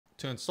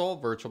To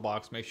install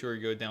VirtualBox, make sure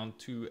you go down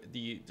to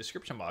the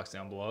description box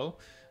down below.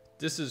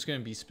 This is going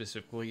to be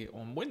specifically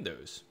on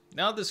Windows.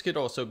 Now this could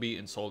also be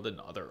installed in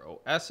other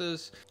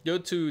OSs. Go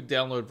to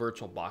download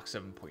VirtualBox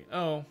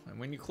 7.0, and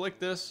when you click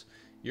this,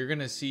 you're going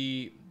to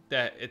see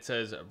that it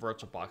says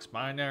VirtualBox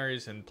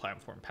binaries and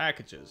platform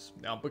packages.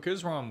 Now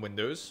because we're on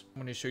Windows,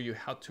 I'm going to show you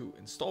how to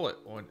install it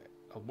on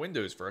a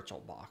Windows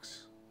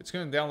VirtualBox. It's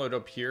going to download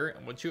up here,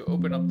 and once you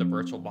open up the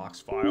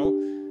VirtualBox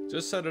file,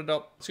 just set it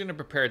up. It's going to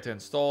prepare to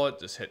install it.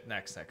 Just hit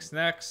next, next,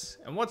 next.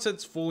 And once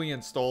it's fully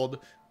installed,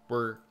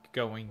 we're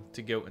going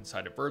to go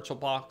inside of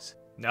VirtualBox.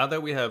 Now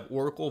that we have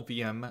Oracle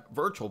VM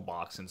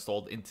VirtualBox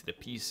installed into the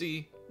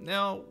PC,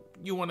 now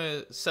you want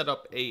to set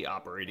up a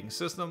operating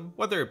system,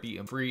 whether it be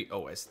a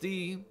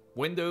FreeOSD,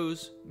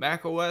 Windows,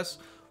 Mac OS,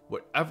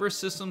 whatever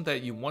system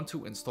that you want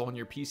to install on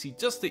your PC,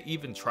 just to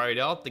even try it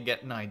out to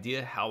get an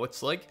idea how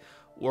it's like.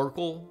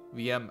 Oracle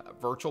VM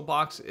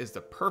VirtualBox is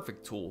the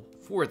perfect tool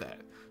for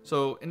that.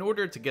 So in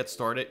order to get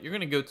started, you're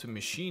going to go to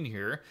machine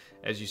here.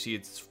 As you see,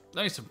 it's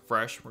nice and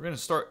fresh. We're going to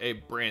start a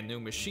brand new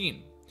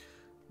machine.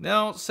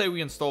 Now, say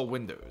we install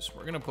Windows.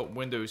 We're going to put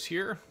Windows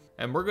here,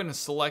 and we're going to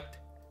select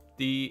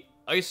the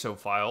ISO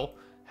file,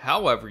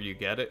 however you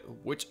get it,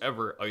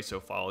 whichever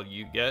ISO file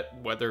you get,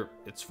 whether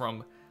it's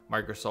from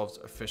Microsoft's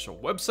official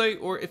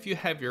website or if you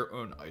have your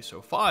own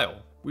ISO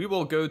file. We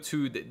will go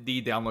to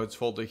the downloads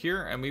folder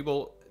here, and we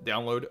will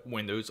download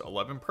Windows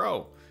 11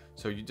 Pro.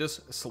 So you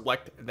just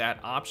select that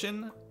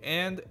option,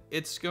 and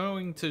it's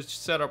going to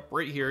set up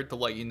right here to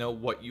let you know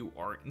what you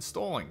are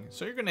installing.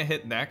 So you're going to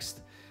hit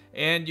next,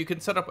 and you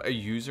can set up a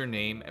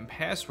username and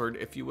password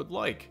if you would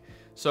like.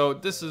 So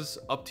this is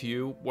up to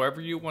you, wherever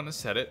you want to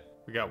set it.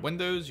 We got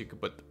Windows, you can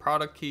put the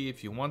product key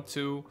if you want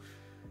to,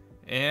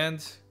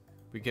 and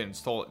we can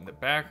install it in the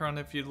background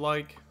if you'd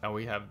like. Now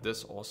we have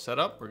this all set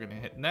up. We're going to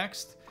hit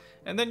next,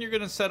 and then you're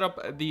going to set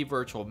up the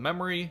virtual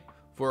memory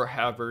for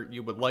however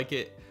you would like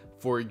it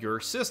for your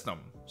system.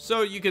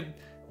 So you could,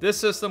 this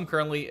system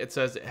currently, it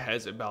says it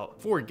has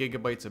about 4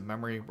 gigabytes of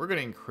memory. We're going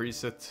to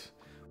increase it.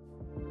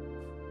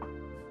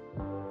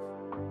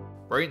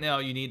 Right now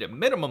you need a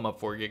minimum of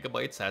 4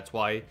 gigabytes. That's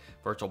why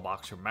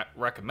VirtualBox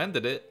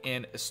recommended it,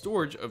 and a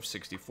storage of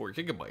 64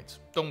 gigabytes.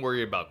 Don't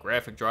worry about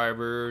graphic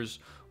drivers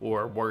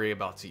or worry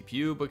about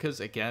CPU, because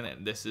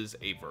again, this is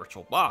a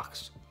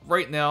VirtualBox.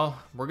 Right now,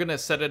 we're going to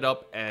set it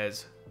up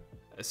as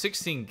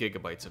 16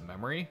 gigabytes of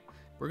memory.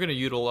 We're going to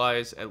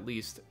utilize at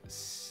least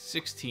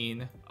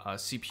 16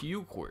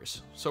 CPU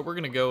cores. So we're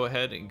going to go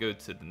ahead and go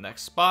to the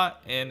next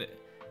spot, and it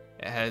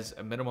has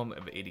a minimum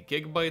of 80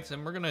 gigabytes,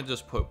 and we're going to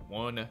just put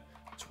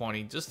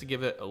 120 just to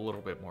give it a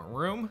little bit more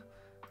room.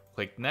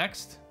 Click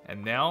next,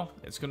 and now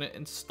it's going to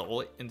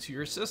install it into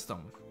your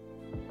system.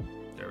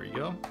 There we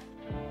go.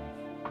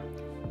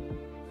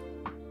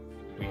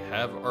 We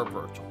have our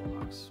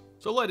VirtualBox.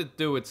 So let it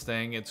do its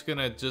thing. It's going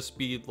to just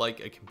be like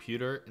a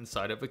computer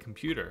inside of a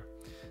computer.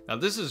 Now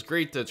this is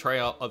great to try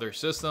out other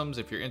systems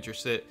if you're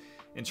interested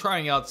in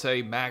trying out,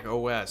 say, Mac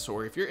OS,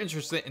 or if you're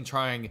interested in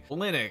trying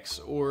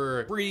Linux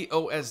or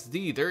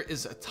FreeOSD. There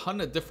is a ton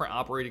of different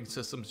operating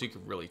systems you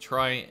could really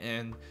try,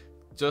 and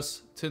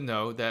just to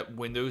know that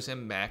Windows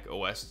and Mac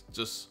OS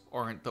just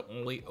aren't the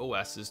only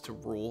OSs to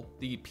rule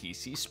the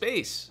PC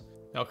space.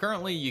 Now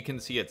currently you can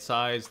see its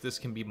size. This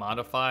can be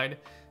modified.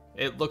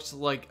 It looks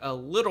like a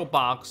little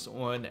box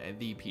on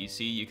the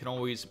PC. You can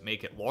always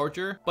make it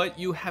larger, but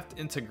you have to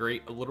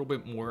integrate a little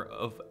bit more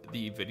of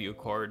the video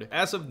card.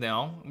 As of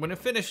now, I'm going to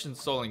finish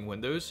installing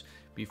Windows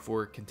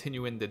before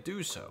continuing to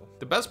do so.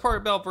 The best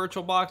part about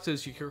VirtualBox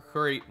is you can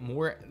create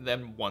more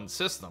than one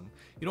system.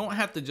 You don't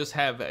have to just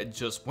have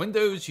just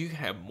Windows, you can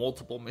have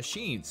multiple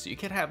machines. You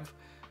can have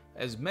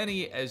as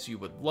many as you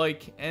would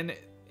like, and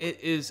it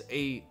is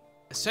an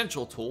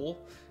essential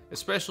tool,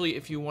 especially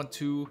if you want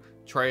to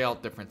try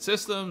out different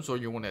systems, or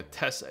you want to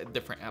test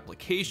different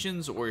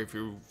applications, or if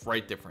you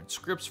write different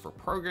scripts for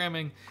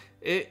programming.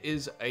 It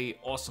is an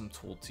awesome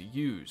tool to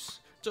use.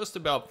 Just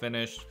about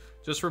finished.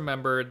 Just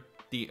remember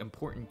the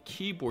important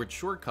keyboard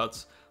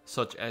shortcuts,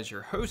 such as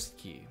your host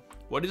key.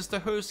 What is the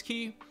host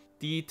key?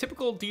 The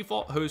typical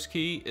default host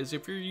key is,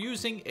 if you're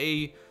using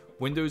a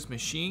Windows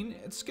machine,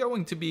 it's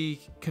going to be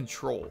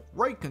Control.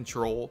 Right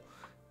Control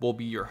will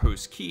be your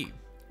host key.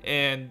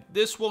 And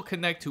this will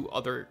connect to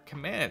other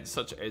commands,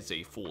 such as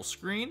a full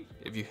screen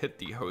if you hit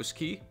the host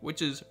key,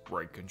 which is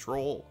right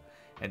Control,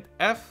 and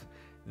F,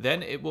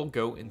 then it will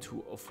go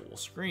into a full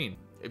screen.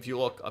 If you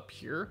look up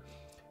here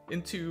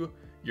into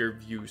your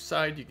view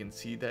side, you can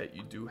see that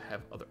you do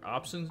have other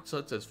options,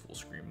 such as full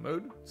screen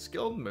mode,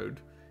 scaled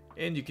mode,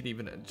 and you can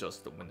even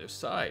adjust the Windows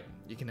side.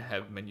 You can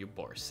have menu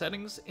bar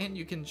settings, and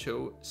you can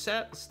show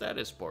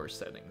status bar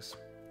settings.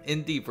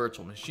 In the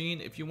virtual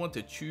machine, if you want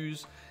to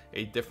choose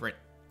a different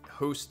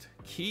host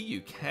key, you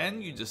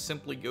can. You just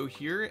simply go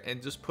here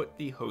and just put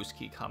the host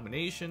key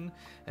combination,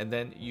 and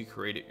then you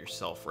create it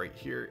yourself right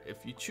here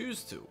if you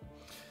choose to.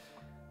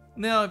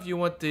 Now if you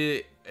want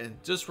to, and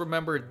just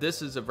remember,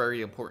 this is a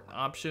very important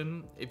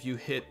option. If you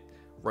hit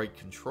right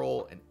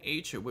Control and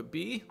H, it would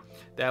be,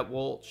 that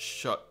will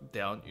shut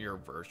down your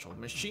virtual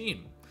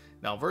machine.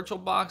 Now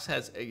VirtualBox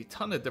has a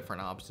ton of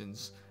different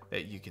options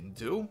that you can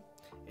do,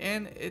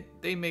 and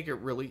they make it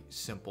really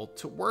simple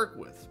to work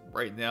with.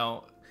 Right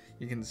now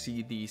you can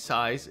see the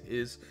size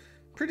is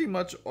pretty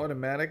much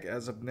automatic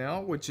as of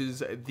now, which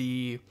is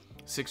the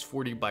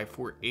 640 by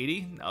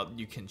 480. Now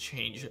you can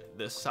change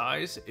the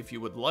size if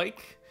you would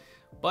like,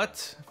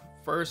 but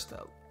first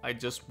I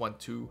just want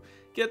to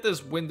get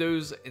this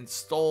Windows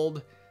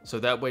installed so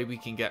that way we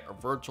can get our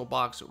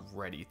VirtualBox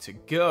ready to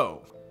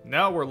go.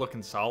 Now we're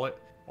looking solid.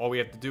 All we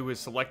have to do is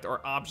select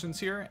our options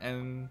here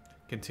and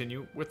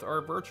continue with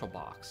our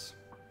VirtualBox.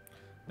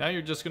 Now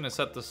you're just going to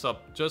set this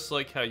up just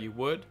like how you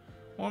would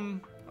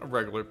on a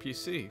regular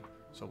PC.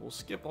 So we'll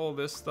skip all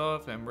this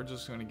stuff and we're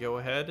just going to go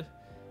ahead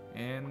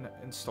and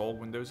install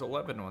Windows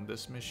 11 on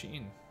this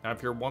machine. Now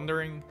if you're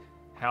wondering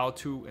how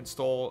to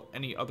install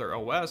any other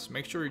OS,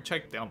 make sure you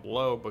check down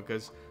below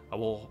because I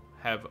will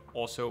have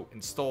also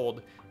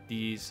installed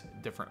these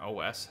different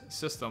OS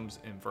systems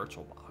in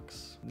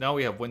VirtualBox. Now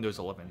we have Windows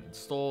 11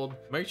 installed.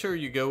 Make sure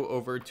you go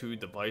over to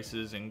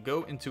devices and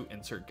go into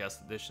insert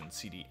guest edition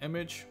CD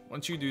image.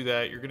 Once you do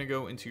that, you're going to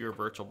go into your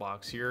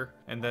VirtualBox here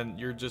and then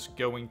you're just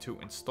going to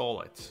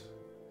install it.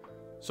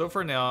 So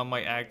for now, I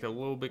might act a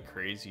little bit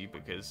crazy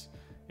because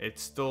it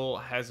still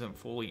hasn't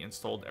fully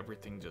installed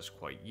everything just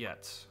quite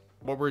yet.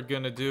 What we're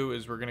going to do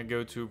is we're going to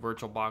go to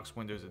VirtualBox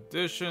Windows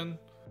Edition.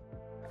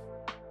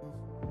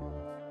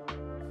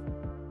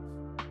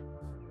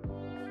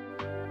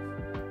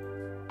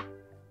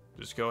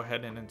 Just go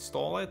ahead and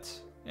install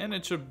it, and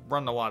it should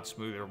run a lot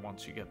smoother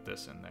once you get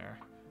this in there.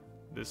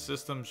 This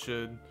system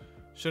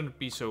shouldn't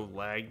be so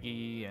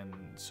laggy and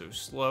so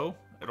slow.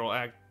 It'll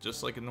act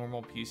just like a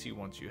normal PC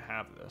once you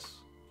have this.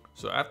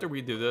 So after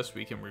we do this,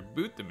 we can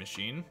reboot the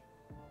machine.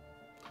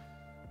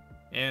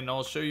 And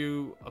I'll show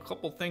you a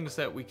couple things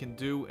that we can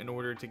do in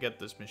order to get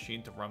this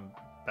machine to run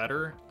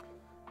better.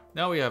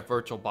 Now we have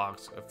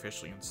VirtualBox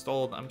officially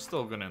installed. I'm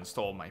still going to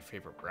install my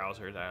favorite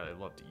browser that I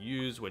love to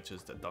use, which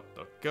is the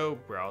DuckDuckGo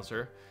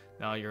browser.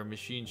 Now your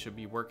machine should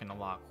be working a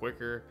lot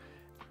quicker.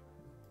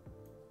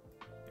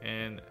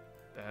 And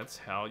that's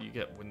how you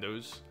get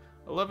Windows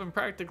 11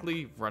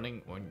 practically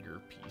running on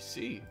your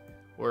PC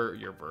or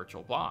your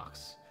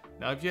VirtualBox.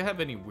 Now if you have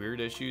any weird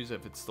issues,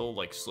 if it still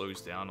like slows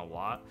down a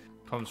lot,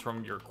 comes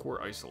from your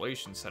core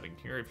isolation setting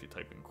here. If you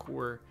type in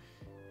core,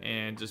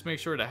 and just make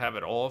sure to have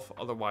it off,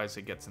 otherwise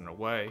it gets in the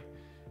way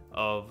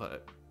of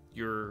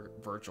your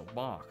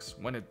VirtualBox.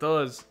 When it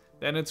does,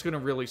 then it's going to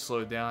really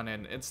slow down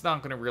and it's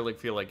not going to really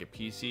feel like a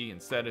PC.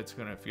 Instead, it's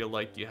going to feel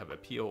like you have a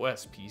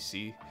POS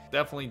PC.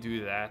 Definitely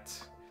do that.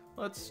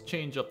 Let's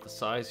change up the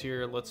size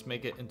here. Let's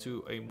make it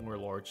into a more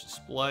large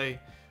display.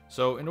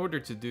 So in order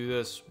to do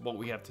this, what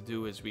we have to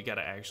do is we got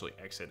to actually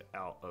exit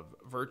out of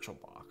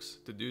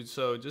VirtualBox. To do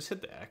so, just hit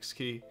the X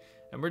key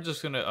and we're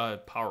just going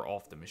to power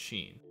off the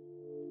machine.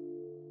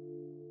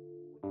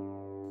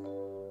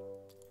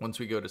 Once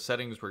we go to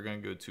settings, we're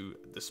going to go to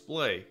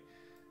display.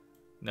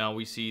 Now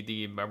we see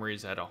the memory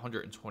is at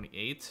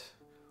 128.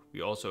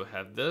 We also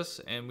have this,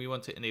 and we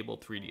want to enable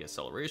 3D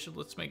acceleration.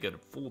 Let's make it a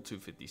full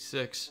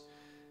 256,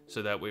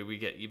 so that way we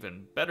get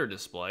even better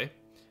display.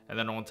 And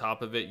then on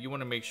top of it, you want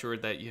to make sure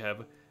that you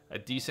have a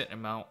decent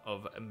amount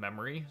of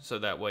memory, so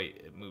that way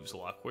it moves a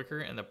lot quicker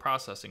and the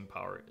processing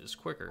power is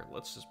quicker.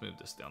 Let's just move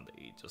this down to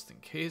 8 just in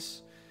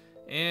case.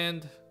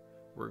 And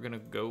we're going to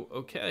go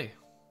OK.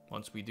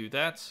 Once we do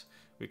that,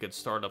 we could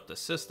start up the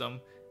system,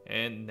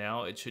 and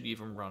now it should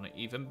even run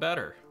even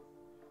better.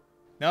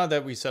 Now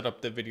that we set up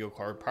the video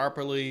card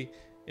properly,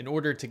 in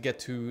order to get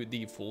to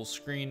the full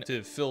screen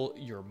to fill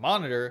your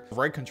monitor,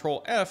 right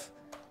Control F,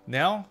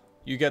 now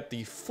you get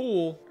the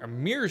full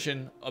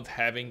immersion of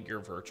having your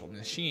virtual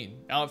machine.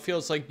 Now it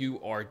feels like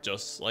you are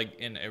just like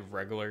in a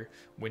regular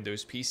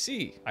Windows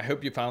PC. I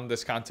hope you found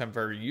this content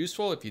very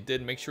useful. If you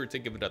did, make sure to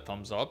give it a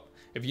thumbs up.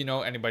 If you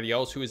know anybody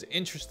else who is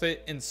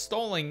interested in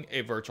installing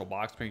a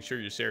VirtualBox, make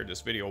sure you share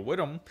this video with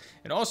them.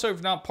 And also,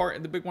 if not part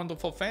of the big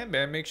wonderful fan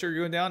band, make sure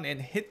you go down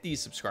and hit the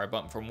subscribe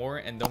button for more,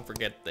 and don't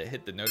forget to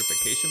hit the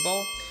notification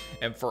bell.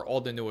 And for all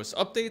the newest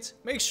updates,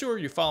 make sure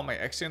you follow my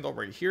X handle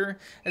right here,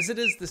 as it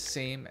is the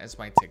same as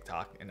my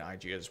TikTok and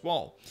IG as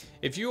well.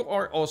 If you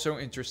are also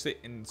interested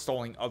in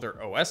installing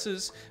other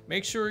OSs,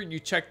 make sure you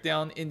check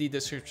down in the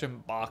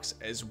description box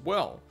as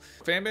well.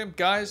 Fan band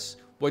guys,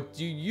 what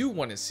do you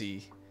want to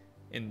see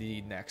in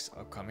the next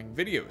upcoming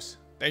videos?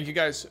 Thank you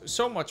guys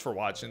so much for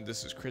watching.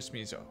 This is Chris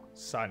Mizo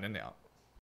signing out.